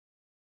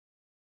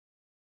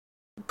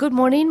Good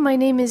morning. My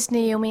name is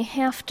Naomi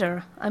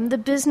Hafter. I'm the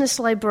business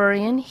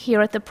librarian here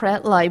at the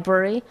Pratt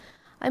Library.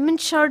 I'm in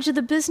charge of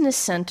the Business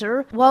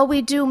Center. While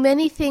we do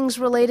many things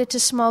related to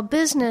small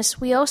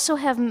business, we also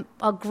have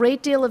a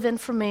great deal of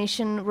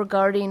information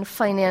regarding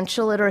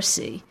financial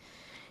literacy.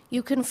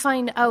 You can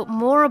find out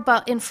more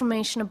about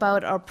information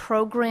about our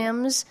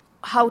programs,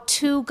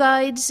 how-to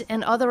guides,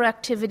 and other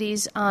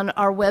activities on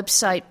our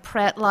website,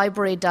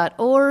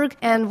 prattlibrary.org,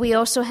 and we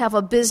also have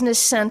a business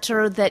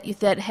center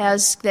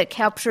that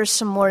captures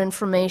some more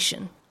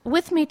information.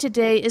 With me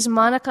today is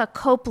Monica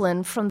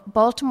Copeland from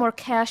Baltimore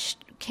Cash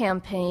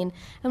Campaign,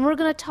 and we're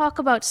going to talk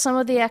about some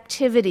of the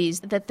activities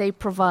that they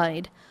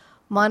provide.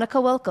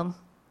 Monica, welcome.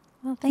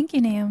 Well, thank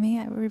you, Naomi.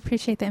 I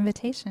appreciate the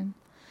invitation.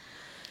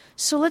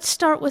 So let's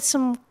start with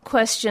some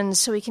questions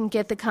so we can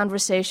get the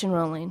conversation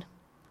rolling.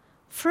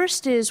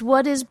 First is,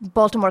 what is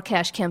Baltimore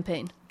Cash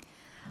Campaign?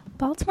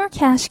 Baltimore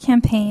Cash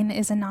Campaign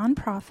is a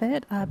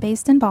nonprofit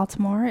based in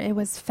Baltimore. It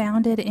was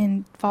founded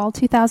in fall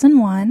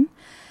 2001.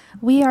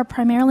 We are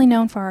primarily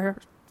known for our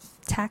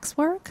tax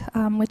work,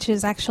 which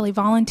is actually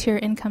Volunteer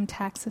Income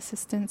Tax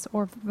Assistance,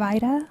 or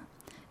VITA,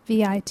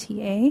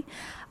 VITA.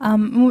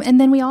 And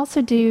then we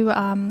also do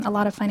a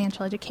lot of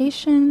financial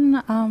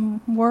education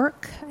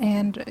work,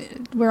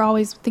 and we're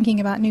always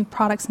thinking about new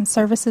products and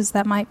services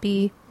that might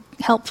be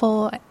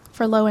helpful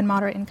for low and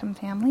moderate income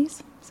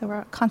families. So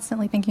we're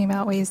constantly thinking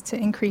about ways to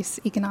increase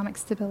economic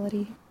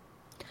stability.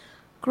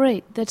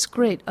 Great, that's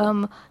great.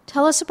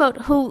 Tell us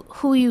about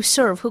who you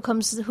serve, who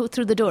comes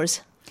through the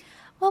doors.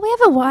 Well, we have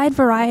a wide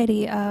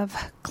variety of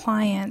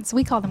clients.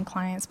 We call them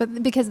clients,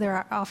 but because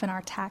they're often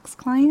our tax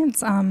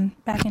clients.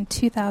 Back in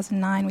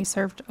 2009, we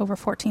served over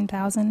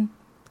 14,000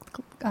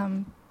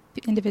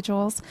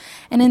 individuals.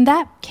 And in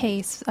that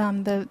case,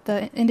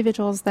 the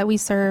individuals that we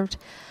served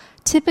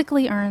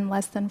typically earn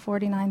less than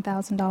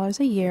 $49,000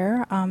 a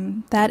year.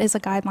 That is a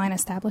guideline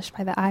established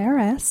by the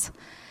IRS.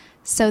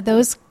 So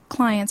those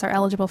clients are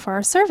eligible for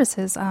our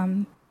services.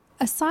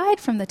 Aside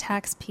from the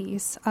tax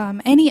piece,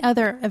 any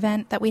other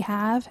event that we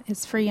have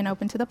is free and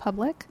open to the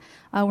public.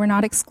 We're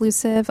not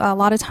exclusive. A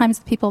lot of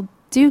times people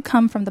do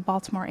come from the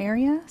Baltimore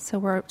area, so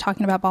we're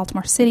talking about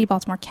Baltimore City,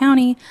 Baltimore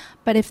County.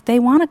 But if they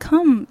want to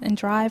come and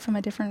drive from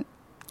a different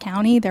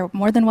county, they're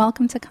more than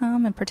welcome to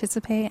come and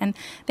participate, and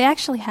they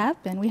actually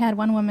have been. We had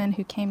one woman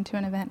who came to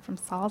an event from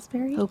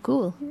Salisbury. Oh,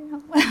 cool.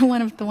 Yeah,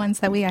 one of the ones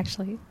that we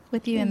actually,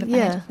 with you in the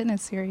Financial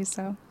Fitness series,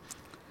 so,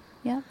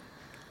 yeah.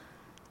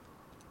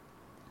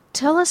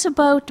 Tell us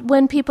about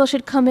when people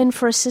should come in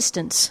for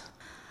assistance.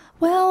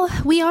 Well,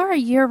 we are a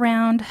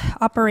year-round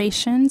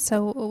operation,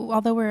 so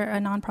although we're a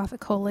nonprofit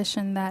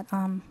coalition that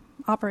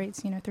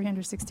operates,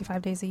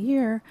 365 days a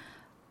year,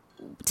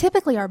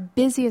 typically our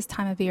busiest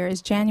time of year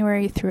is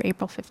January through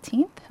April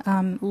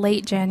 15th,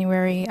 late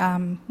January,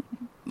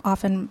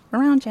 often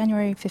around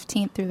January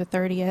 15th through the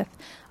 30th,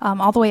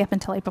 all the way up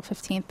until April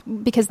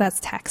 15th, because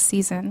that's tax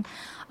season.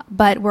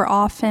 But we're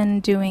often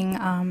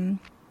doing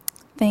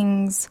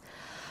things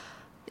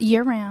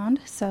year-round,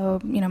 so,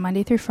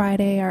 Monday through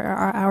Friday,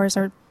 our hours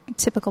are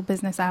typical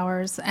business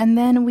hours. And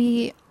then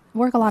we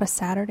work a lot of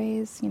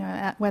Saturdays,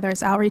 whether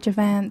it's outreach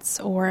events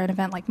or an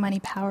event like Money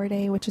Power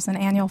Day, which is an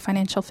annual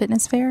financial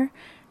fitness fair.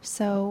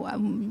 So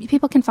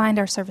people can find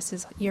our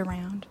services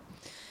year-round.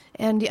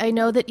 And I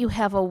know that you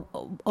have a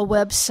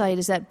website.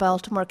 Is that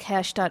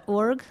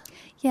baltimorecash.org?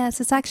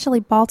 Yes, it's actually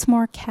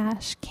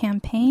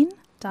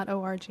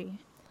baltimorecashcampaign.org.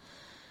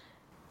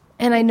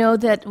 And I know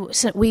that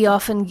we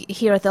often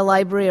here at the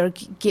library are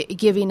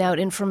giving out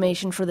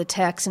information for the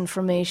tax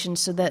information,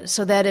 so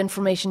that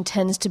information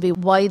tends to be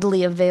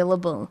widely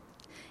available.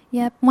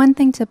 Yep. One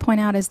thing to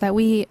point out is that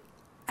we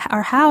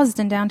are housed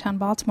in downtown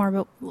Baltimore,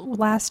 but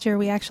last year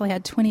we actually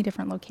had 20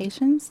 different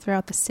locations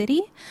throughout the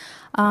city.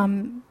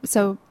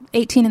 So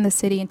 18 in the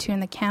city and 2 in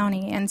the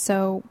county. And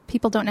so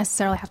people don't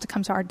necessarily have to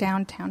come to our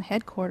downtown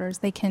headquarters.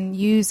 They can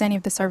use any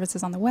of the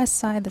services on the west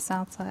side, the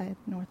south side,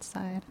 north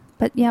side.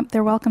 But, yep,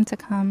 they're welcome to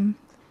come.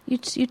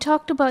 You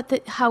talked about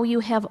how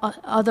you have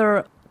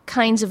other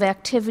kinds of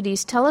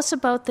activities. Tell us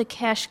about the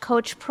Cash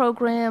Coach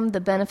program, the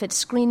benefit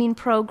screening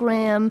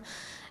program,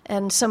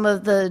 and some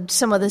of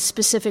the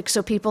specifics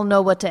so people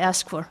know what to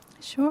ask for.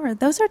 Sure.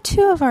 Those are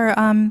two of our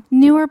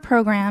newer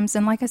programs.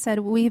 And like I said,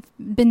 we've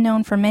been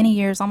known for many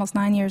years, almost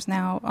 9 years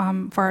now,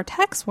 for our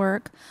tax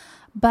work.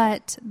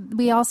 But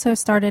we also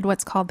started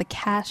what's called the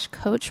Cash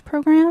Coach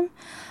program.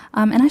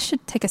 And I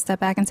should take a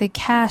step back and say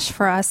CASH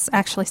for us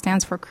actually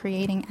stands for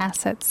Creating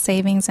Assets,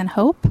 Savings, and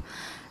Hope.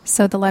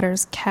 So the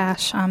letters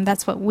CASH,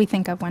 that's what we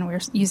think of when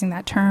we're using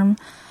that term.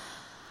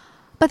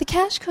 But the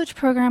Cash Coach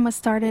program was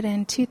started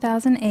in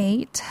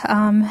 2008,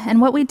 and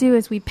what we do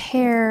is we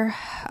pair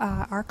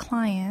our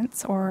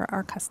clients or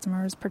our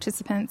customers,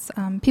 participants,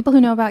 people who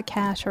know about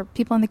cash or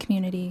people in the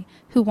community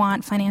who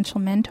want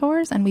financial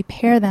mentors, and we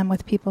pair them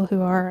with people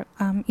who are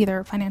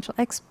either financial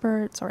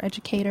experts or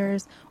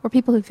educators or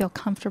people who feel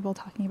comfortable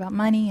talking about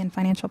money and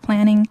financial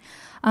planning.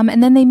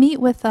 And then they meet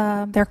with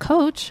their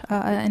coach.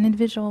 An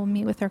individual will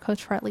meet with their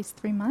coach for at least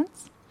 3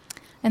 months.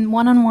 and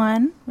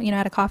one-on-one,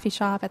 at a coffee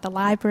shop, at the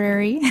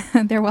library.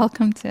 They're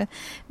welcome to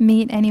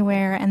meet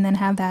anywhere and then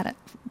have that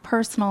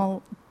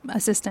personal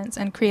assistance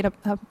and create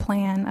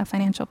a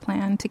financial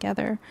plan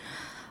together.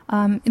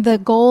 The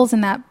goals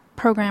in that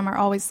program are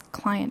always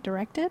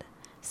client-directed.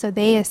 So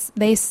they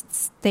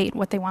state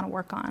what they want to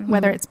work on,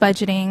 whether it's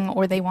budgeting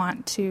or they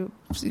want to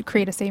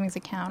create a savings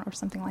account or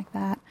something like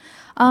that.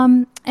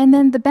 And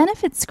then the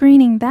benefit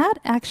screening, that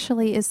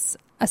actually is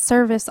a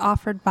service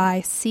offered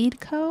by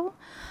Seedco.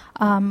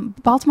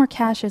 Baltimore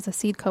Cash is a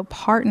Seedco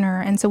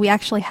partner, and so we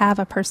actually have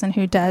a person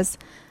who does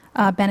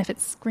benefit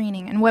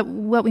screening. And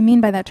what we mean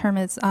by that term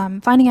is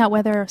finding out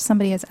whether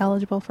somebody is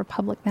eligible for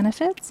public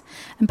benefits.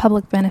 And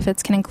public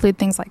benefits can include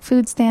things like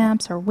food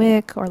stamps or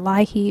WIC or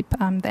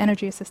LIHEAP, the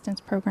Energy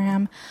Assistance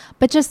Program.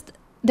 But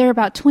there are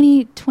about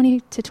 20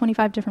 to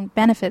 25 different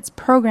benefits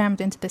programmed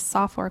into this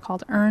software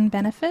called Earn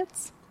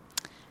Benefits.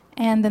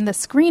 And then the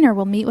screener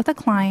will meet with a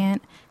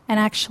client and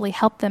actually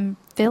help them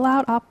fill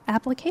out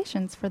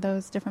applications for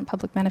those different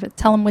public benefits,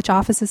 tell them which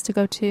offices to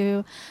go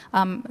to.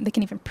 They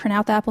can even print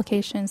out the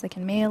applications, they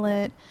can mail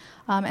it,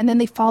 and then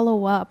they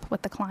follow up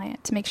with the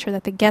client to make sure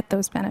that they get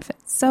those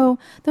benefits. So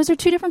those are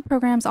two different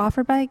programs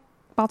offered by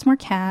Baltimore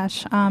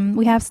Cash.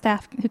 We have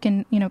staff who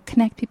can,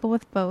 connect people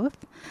with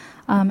both.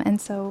 And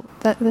so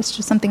that's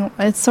just something,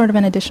 it's sort of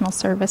an additional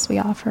service we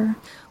offer.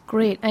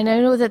 Great. And I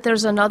know that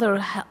there's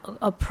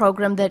a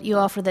program that you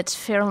offer that's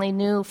fairly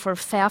new for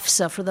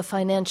FAFSA, for the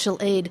financial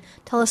aid.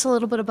 Tell us a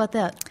little bit about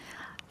that.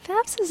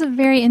 FAFSA is a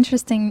very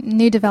interesting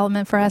new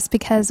development for us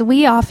because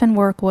we often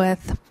work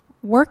with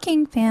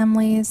working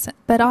families,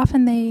 but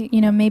often they,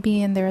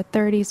 maybe in their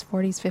 30s,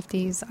 40s,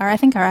 50s. I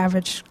think our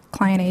average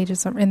client age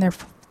is in their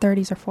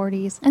 30s or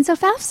 40s. And so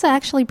FAFSA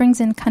actually brings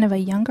in kind of a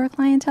younger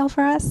clientele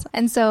for us.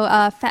 And so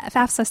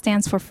FAFSA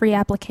stands for Free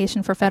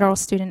Application for Federal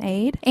Student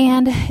Aid.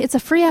 And it's a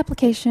free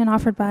application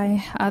offered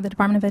by the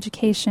Department of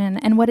Education.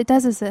 And what it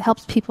does is it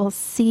helps people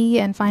see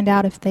and find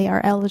out if they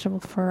are eligible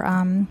for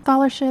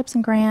scholarships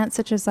and grants,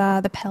 such as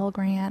the Pell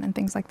Grant and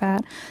things like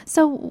that.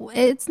 So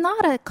it's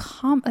not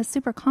a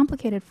super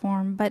complicated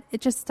form, but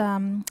it just,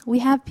 we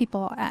have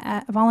people,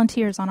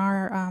 volunteers on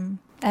our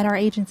at our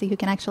agency who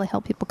can actually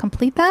help people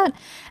complete that.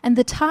 And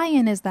the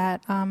tie-in is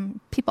that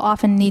people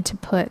often need to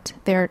put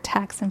their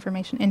tax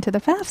information into the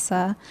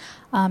FAFSA,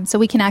 so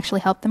we can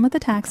actually help them with the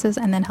taxes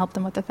and then help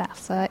them with the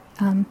FAFSA.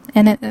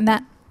 And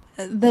that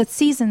the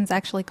seasons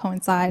actually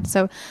coincide.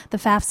 So the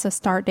FAFSA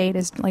start date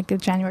is like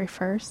January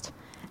 1st,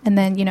 and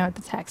then,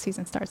 the tax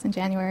season starts in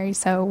January.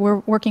 So we're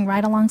working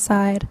right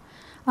alongside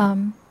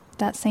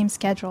that same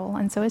schedule.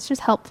 And so it's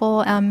just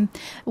helpful.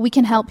 We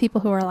can help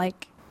people who are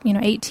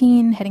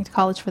 18, heading to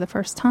college for the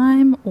first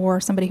time, or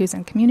somebody who's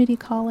in community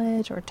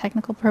college or a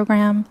technical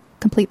program,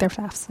 complete their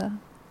FAFSA.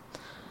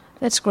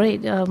 That's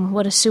great.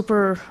 What a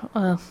super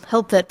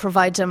help that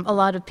provides a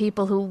lot of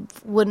people who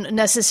wouldn't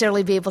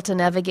necessarily be able to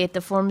navigate the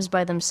forms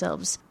by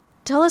themselves.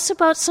 Tell us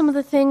about some of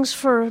the things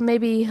for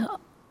maybe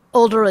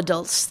older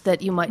adults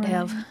that you might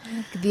have,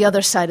 the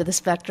other side of the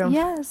spectrum.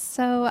 Yes.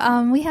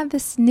 So we have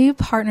this new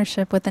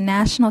partnership with the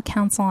National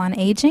Council on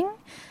Aging.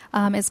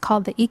 It's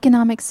called the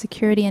Economic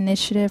Security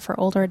Initiative for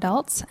Older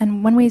Adults.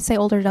 And when we say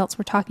older adults,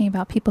 we're talking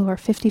about people who are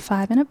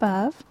 55 and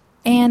above.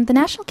 And the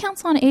National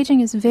Council on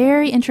Aging is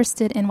very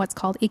interested in what's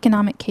called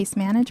economic case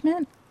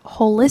management,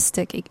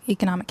 holistic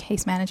economic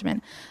case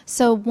management.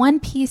 So one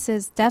piece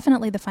is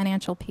definitely the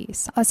financial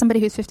piece. Somebody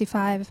who's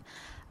 55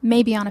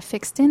 may be on a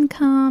fixed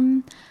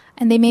income,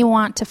 and they may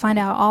want to find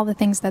out all the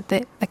things that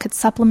could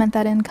supplement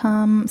that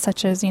income,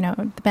 such as,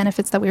 the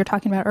benefits that we were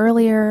talking about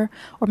earlier,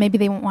 or maybe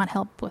they want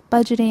help with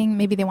budgeting.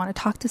 Maybe they want to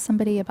talk to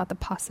somebody about the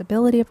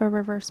possibility of a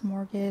reverse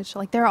mortgage.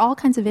 There are all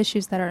kinds of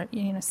issues that are,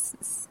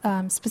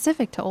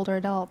 specific to older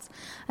adults.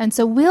 And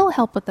so we'll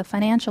help with the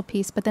financial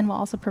piece, but then we'll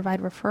also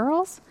provide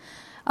referrals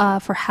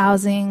for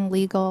housing,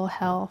 legal,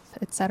 health,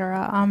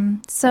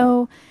 etc.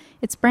 So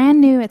it's brand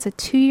new. It's a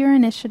 2-year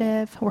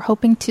initiative. We're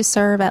hoping to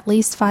serve at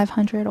least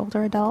 500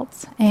 older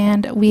adults,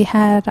 and we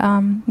have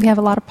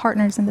a lot of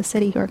partners in the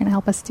city who are going to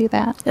help us do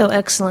that. Oh,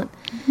 excellent.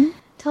 Mm-hmm.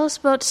 Tell us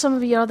about some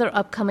of your other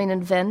upcoming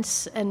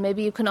events, and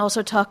maybe you can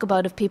also talk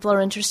about if people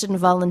are interested in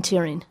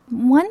volunteering.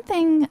 One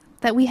thing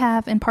that we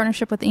have in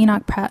partnership with the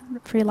Enoch Pratt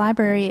Free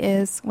Library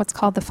is what's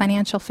called the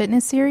Financial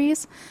Fitness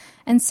Series.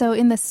 And so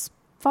in the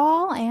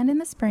fall and in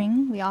the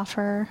spring, we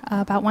offer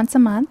about once a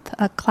month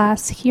a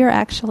class here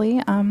actually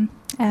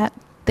at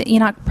the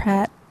Enoch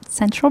Pratt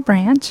Central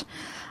Branch.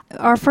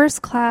 Our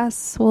first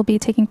class will be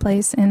taking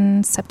place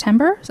in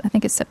September. I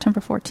think it's September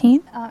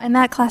 14th. And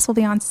that class will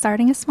be on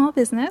starting a small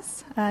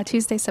business,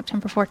 Tuesday,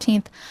 September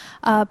 14th.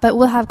 But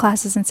we'll have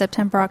classes in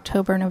September,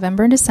 October,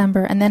 November, and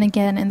December, and then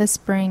again in the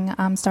spring,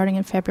 starting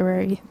in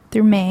February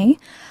through May.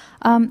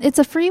 It's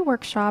a free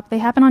workshop. They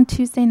happen on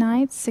Tuesday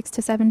nights, 6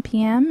 to 7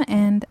 p.m.,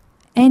 and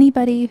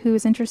anybody who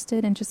is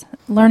interested in just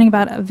learning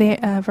about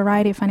a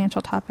variety of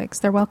financial topics,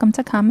 they're welcome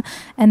to come,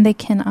 and they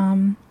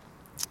can,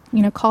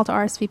 call to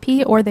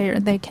RSVP, or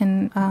they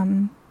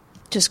can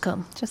Just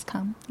come. Just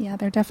come. Yeah,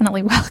 they're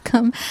definitely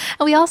welcome.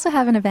 And we also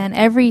have an event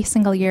every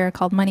single year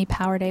called Money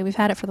Power Day. We've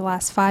had it for the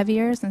last 5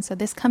 years, and so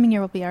this coming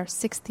year will be our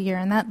 6th year,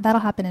 and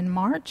that'll happen in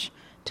March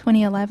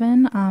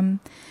 2011. In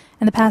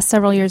the past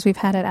several years, we've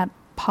had it at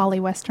Poly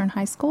Western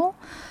High School.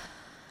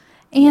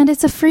 And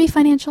it's a free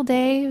financial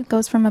day. It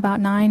goes from about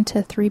 9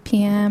 to 3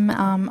 p.m.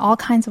 All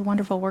kinds of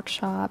wonderful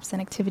workshops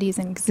and activities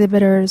and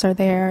exhibitors are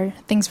there,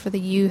 things for the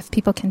youth.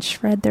 People can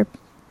shred their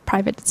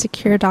private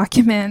secure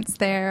documents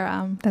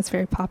there. That's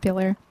very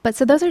popular. But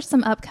so those are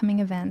some upcoming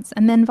events.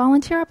 And then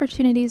volunteer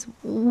opportunities.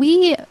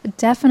 We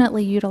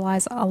definitely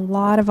utilize a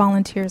lot of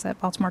volunteers at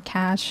Baltimore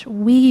Cash.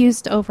 We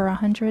used over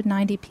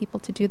 190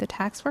 people to do the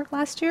tax work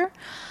last year.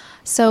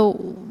 So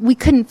we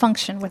couldn't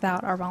function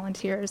without our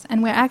volunteers.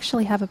 And we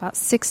actually have about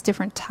 6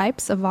 different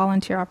types of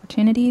volunteer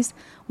opportunities.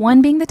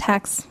 One being the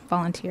tax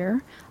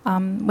volunteer,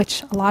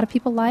 which a lot of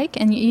people like.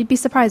 And you'd be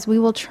surprised. We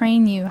will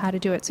train you how to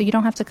do it. So you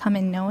don't have to come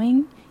in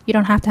knowing. You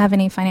don't have to have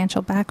any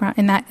financial background.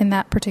 In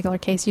that particular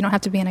case, you don't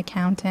have to be an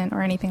accountant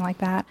or anything like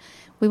that.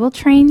 We will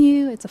train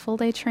you. It's a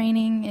full-day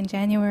training in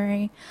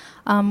January.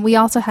 We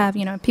also have,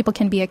 people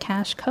can be a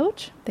cash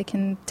coach. They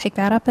can take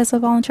that up as a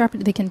volunteer.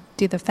 They can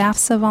do the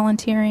FAFSA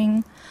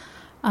volunteering.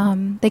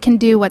 They can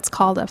do what's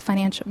called a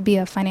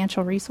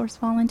financial resource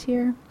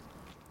volunteer,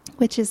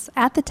 which is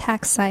at the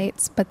tax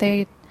sites, but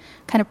they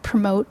kind of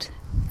promote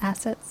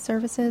asset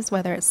services,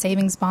 whether it's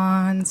savings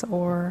bonds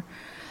or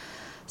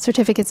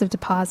certificates of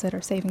deposit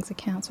or savings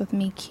accounts with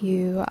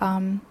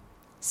MeQ.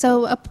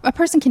 So a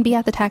person can be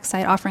at the tax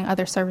site offering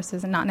other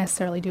services and not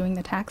necessarily doing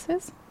the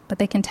taxes, but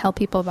they can tell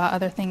people about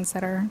other things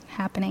that are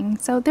happening.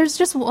 So there's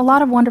just a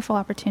lot of wonderful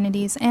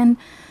opportunities, and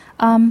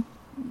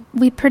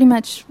we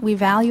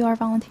value our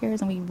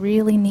volunteers, and we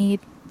really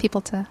need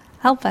people to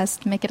help us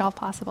to make it all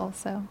possible.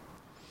 So,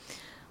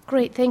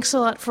 great. Thanks a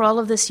lot for all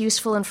of this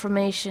useful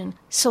information.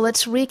 So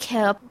let's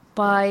recap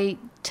by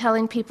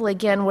telling people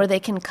again where they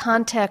can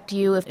contact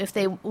you if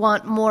they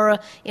want more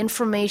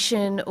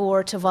information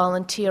or to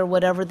volunteer,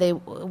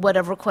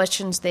 whatever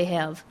questions they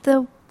have.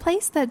 The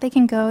place that they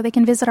can go, they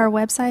can visit our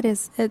website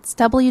it's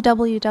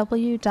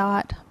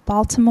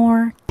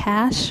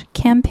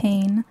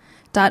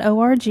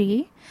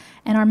www.baltimorecashcampaign.org,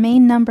 and our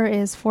main number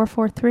is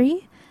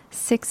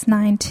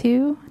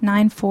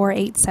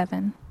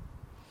 443-692-9487.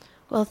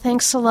 Well,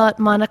 thanks a lot,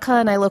 Monica,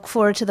 and I look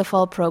forward to the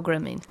fall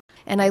programming.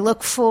 And I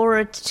look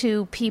forward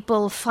to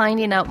people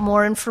finding out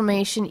more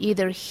information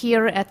either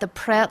here at the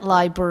Pratt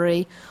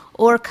Library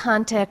or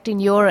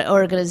contacting your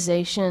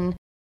organization.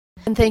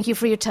 And thank you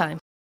for your time.